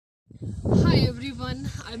Hi everyone,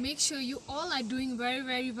 I make sure you all are doing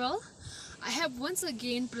very well. I have once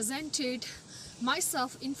again presented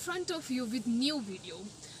myself in front of you with new video.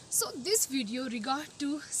 So this video regard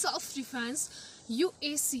to self-defense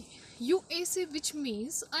UAC. UAC which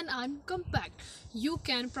means unarmed compact. You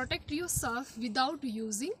can protect yourself without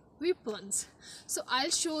using weapons. So I'll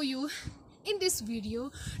show you in this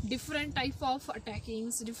video different type of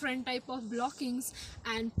attackings, different type of blockings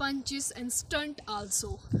and punches and stunt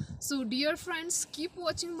also. So dear friends, keep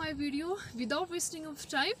watching my video without wasting of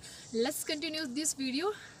time. Let's continue this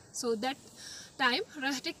video. So that time,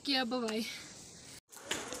 take care, bye bye.